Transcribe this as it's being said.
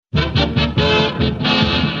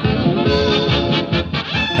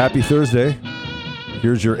Happy Thursday.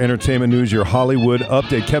 Here's your entertainment news, your Hollywood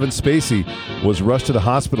update. Kevin Spacey was rushed to the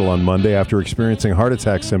hospital on Monday after experiencing heart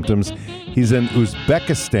attack symptoms. He's in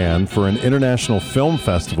Uzbekistan for an international film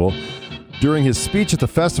festival. During his speech at the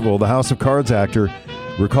festival, the House of Cards actor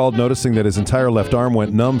recalled noticing that his entire left arm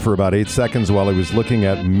went numb for about 8 seconds while he was looking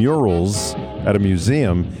at murals at a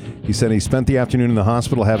museum. He said he spent the afternoon in the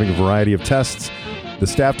hospital having a variety of tests. The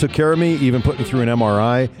staff took care of me, even put me through an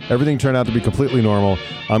MRI. Everything turned out to be completely normal.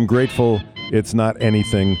 I'm grateful it's not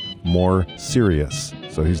anything more serious.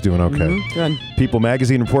 So he's doing okay. Good. People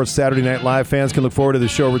magazine reports Saturday Night Live fans can look forward to the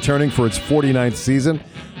show returning for its 49th season.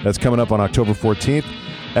 That's coming up on October 14th.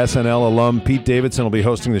 SNL alum Pete Davidson will be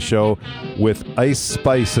hosting the show with Ice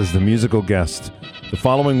Spice as the musical guest. The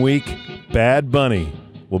following week, Bad Bunny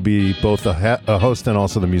will be both a host and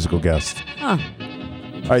also the musical guest. Huh.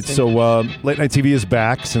 All right, so Late Night TV is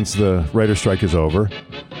back since the writer's strike is over.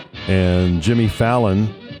 And Jimmy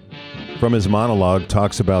Fallon, from his monologue,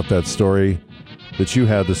 talks about that story that you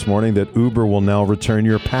had this morning, that Uber will now return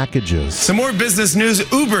your packages. Some more business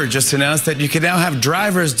news. Uber just announced that you can now have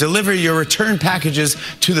drivers deliver your return packages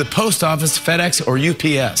to the post office, FedEx, or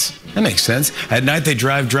UPS. That makes sense. At night, they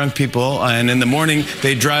drive drunk people, and in the morning,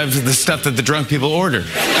 they drive the stuff that the drunk people order.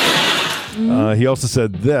 He also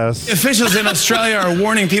said this. Officials in Australia are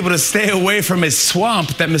warning people to stay away from a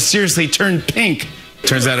swamp that mysteriously turned pink.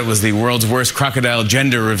 Turns out it was the world's worst crocodile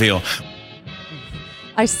gender reveal.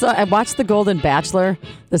 I watched The Golden Bachelor,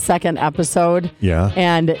 the second episode. Yeah.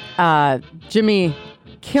 And Jimmy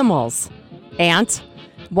Kimmel's aunt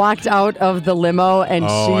walked out of the limo, and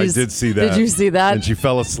I did see that. Did you see that? And she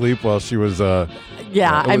fell asleep while she was...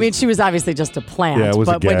 I mean, she was obviously just a plant. Yeah, it was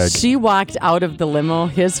but a gag. when she walked out of the limo,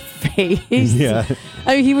 his face... Yeah.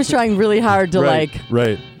 I mean, he was trying really hard to, right.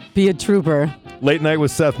 be a trooper. Late Night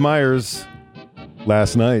with Seth Meyers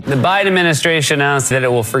last night. The Biden administration announced that it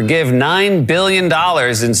will forgive $9 billion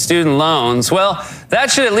in student loans. Well,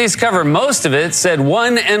 that should at least cover most of it, said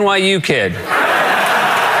one NYU kid.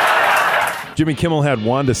 Jimmy Kimmel had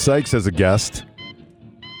Wanda Sykes as a guest.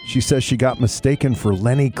 She says she got mistaken for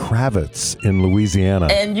Lenny Kravitz in Louisiana.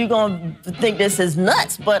 And you're going to think this is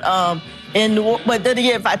nuts, but but then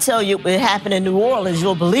again, if I tell you it happened in New Orleans,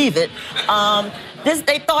 you'll believe it.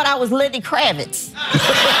 They thought I was Lenny Kravitz.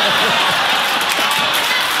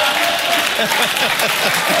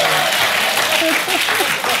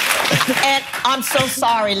 And I'm so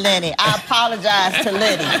sorry, Lenny. I apologize to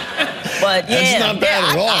Lenny. But yeah, that's not bad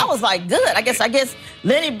at all. I was like, good. I guess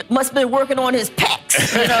Lenny must have been working on his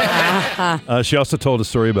pecs. You know? She also told a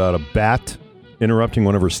story about a bat interrupting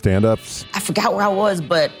one of her stand-ups. I forgot where I was,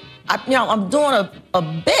 but I'm doing a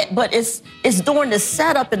bit, but it's during the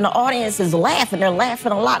setup and the audience is laughing. They're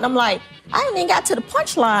laughing a lot. And I'm like, I haven't even got to the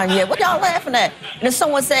punchline yet. What y'all laughing at? And then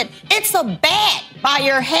someone said, it's a bat by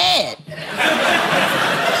your head.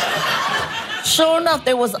 Sure enough,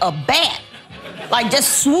 there was a bat. Like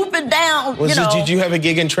just swooping down, Did you have a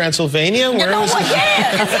gig in Transylvania? Where was it?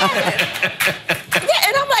 Yeah, exactly. Yeah,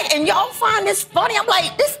 and I'm like, and y'all find this funny? I'm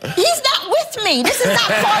like, he's not with me. This is not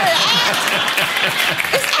part of the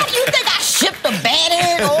act. You think I shipped a bat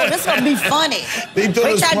in? Oh, this is going to be funny. Wait till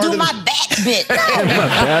I do my bat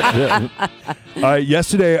bit.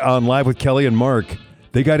 Yesterday on Live with Kelly and Mark,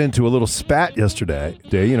 they got into a little spat yesterday.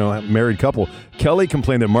 Married couple. Kelly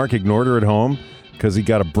complained that Mark ignored her at home because he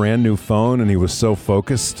got a brand new phone and he was so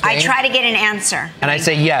focused. I try to get an answer. And I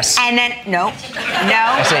say yes. And then, no.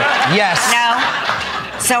 I say yes. No.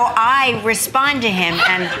 So I respond to him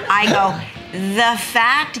and I go, the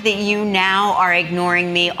fact that you now are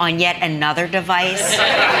ignoring me on yet another device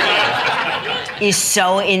is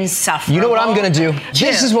so insufferable. You know what I'm going to do?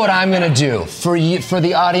 This is what I'm going to do. For you, for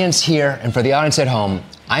the audience here and for the audience at home,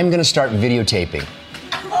 I'm going to start videotaping.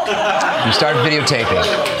 You start videotaping.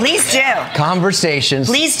 Please do. Conversations.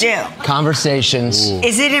 Please do. Conversations. Ooh.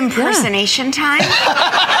 Is it impersonation time?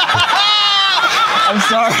 I'm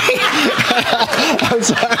sorry. I'm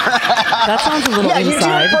sorry. That sounds a little inside. You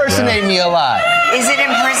do impersonate me a lot. Is it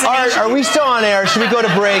impersonation? Are we still on air? Should we go to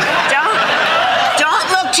break?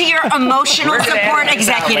 Don't look to your emotional support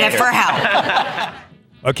executive for help.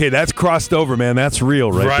 Okay, that's crossed over, man. That's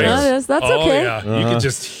real right there. Yes, that's okay. Yeah. You can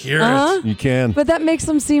just hear it. You can. But that makes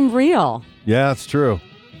them seem real. Yeah, it's true.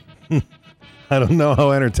 I don't know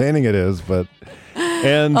how entertaining it is, but...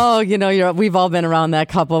 And we've all been around that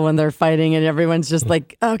couple when they're fighting and everyone's just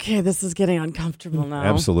like, okay, this is getting uncomfortable now.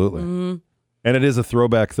 Absolutely. Mm-hmm. And it is a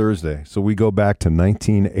throwback Thursday. So we go back to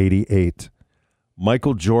 1988.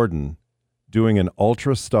 Michael Jordan doing an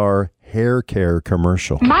Ultra-Star hair care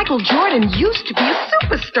commercial. Michael Jordan used to be a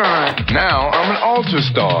superstar. Now I'm an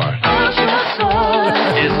Ultra-Star.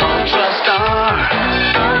 Ultra-Star is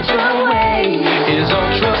Ultra-Star. clean is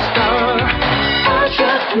Ultra Star.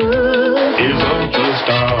 Ultra Smooth is Ultra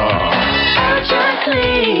Star. Ultra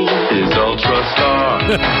Clean is Ultra Star.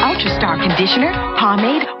 Ultra Star conditioner,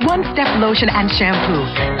 pomade, one-step lotion, and shampoo.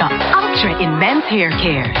 The Ultra in men's hair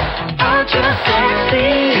care. Ultra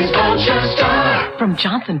Sexy is Ultra Star from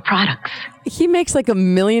Johnson Products. He makes like $1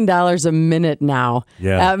 million a minute now.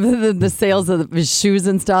 Yeah. The sales of his shoes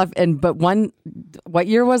and stuff. But what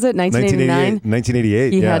year was it? 1989?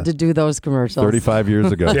 1988. He yeah. had to do those commercials. 35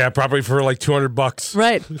 years ago. Yeah, probably for like $200.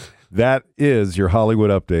 Right. That is your Hollywood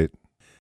update.